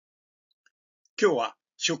今日は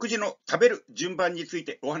食事の食べる順番につい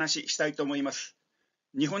てお話ししたいと思います。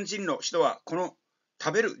日本人の人はこの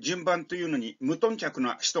食べる順番というのに無頓着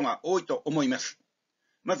な人が多いと思います。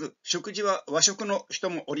まず食事は和食の人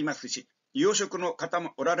もおりますし、洋食の方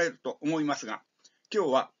もおられると思いますが、今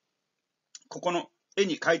日はここの絵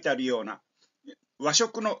に書いてあるような和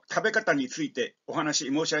食の食べ方についてお話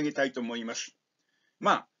申し上げたいと思います。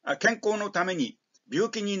健康のために病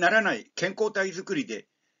気にならない健康体づくりで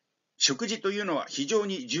食事というのは非常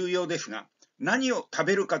に重要ですが、何を食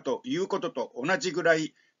べるかということと同じぐら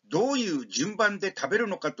い、どういう順番で食べる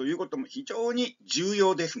のかということも非常に重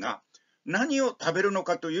要ですが、何を食べるの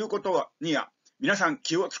かということには皆さん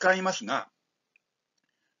気を使いますが、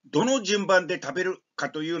どの順番で食べるか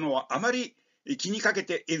というのはあまり気にかけ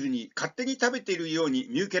ていずに勝手に食べているように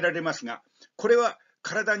見受けられますが、これは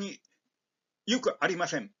体によくありま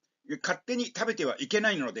せん。勝手に食べてはいけ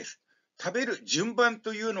ないのです。食べる順番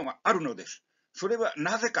というのがあるのです。それは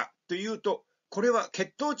なぜかというと、これは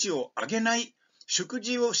血糖値を上げない、食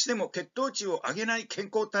事をしても血糖値を上げない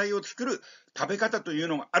健康体を作る食べ方という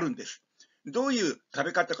のがあるんです。どういう食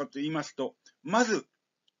べ方かと言いますと、まず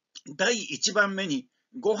第1番目に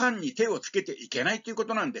ご飯に手をつけていけないというこ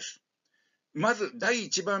となんです。まず第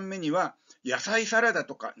1番目には野菜サラダ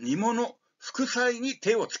とか煮物、副菜に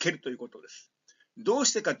手をつけるということです。どう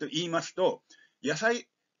してかと言いますと、野菜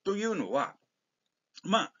というのは、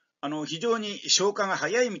非常に消化が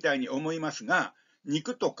早いみたいに思いますが、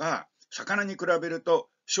肉とか魚に比べると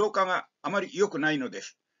消化があまり良くないので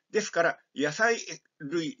す。ですから、野菜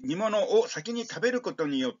類、煮物を先に食べること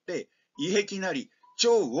によって、胃壁なり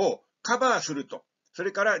腸をカバーすると、そ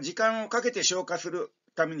れから時間をかけて消化する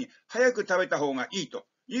ために早く食べた方がいいと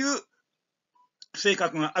いう性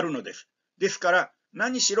格があるのです。ですから、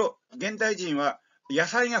何しろ現代人は野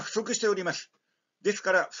菜が不足しております。です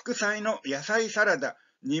から、副菜の野菜サラダ、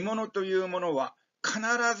煮物というものは必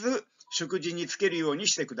ず食事につけるように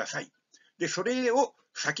してください。で、それを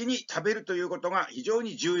先に食べるということが非常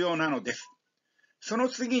に重要なのです。その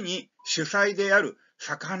次に主菜である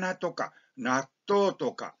魚とか納豆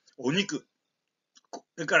とかお肉、そ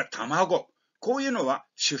れから卵、こういうのは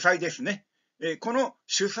主菜ですね。この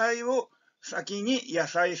主菜を先に野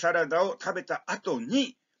菜サラダを食べた後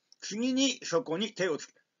に、次にそこに手をつ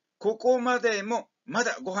ける。ここまでもま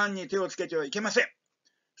だご飯に手をつけてはいけません。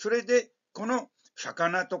それでこの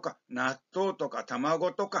魚とか納豆とか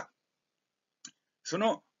卵とかそ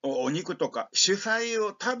のお肉とか主菜を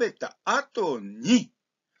食べた後に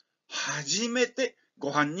初めて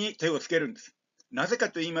ご飯に手をつけるんです。なぜ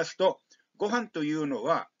かと言いますと、ご飯というの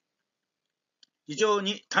は非常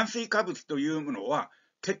に炭水化物というものは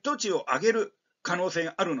血糖値を上げる可能性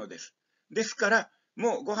があるのです。ですから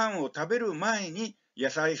もうご飯を食べる前に野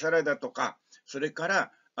菜サラダとか、それか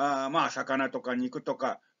ら魚とか肉と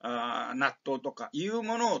か納豆とかいう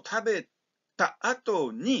ものを食べた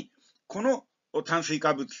後にこの炭水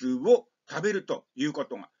化物を食べるというこ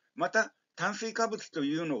とが、また炭水化物と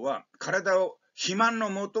いうのは体を肥満の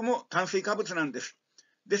もとも炭水化物なんです。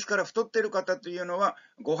ですから太っている方というのは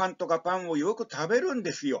ご飯とかパンをよく食べるん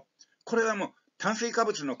ですよ。これはもう炭水化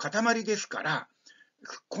物の塊ですから、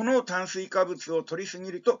この炭水化物を摂りすぎ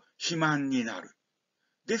ると肥満になる。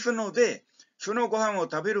ですので、そのご飯を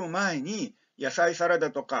食べる前に野菜サラ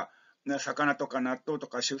ダとか魚とか納豆と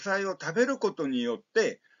か主菜を食べることによっ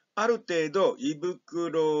て、ある程度胃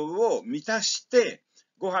袋を満たして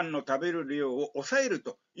ご飯の食べる量を抑える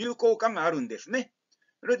という効果があるんですね。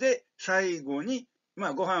それで最後に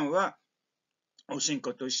ご飯はおしん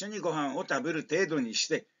こと一緒にご飯を食べる程度にし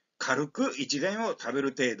て、軽く一膳を食べる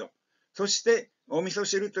程度。そしてお味噌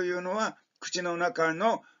汁というのは口の中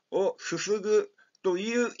のをすすぐと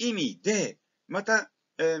いう意味で、また、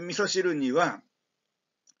味噌汁には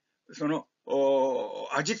その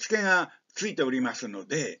味付けがついておりますの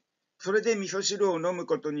で、それで味噌汁を飲む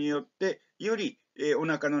ことによってよりお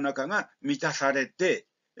腹の中が満たされて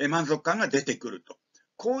満足感が出てくると、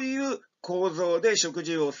こういう構造で食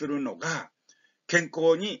事をするのが健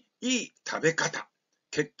康にいい食べ方、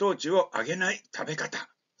血糖値を上げない食べ方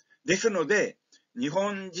ですので、日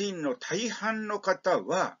本人の大半の方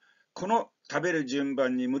はこの食べる順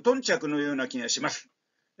番に無頓着のような気がします。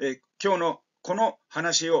今日のこの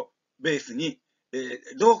話をベースに、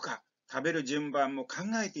どうか食べる順番も考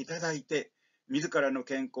えていただいて、自らの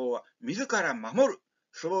健康は自ら守る、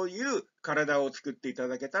そういう体を作っていた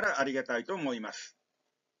だけたらありがたいと思います。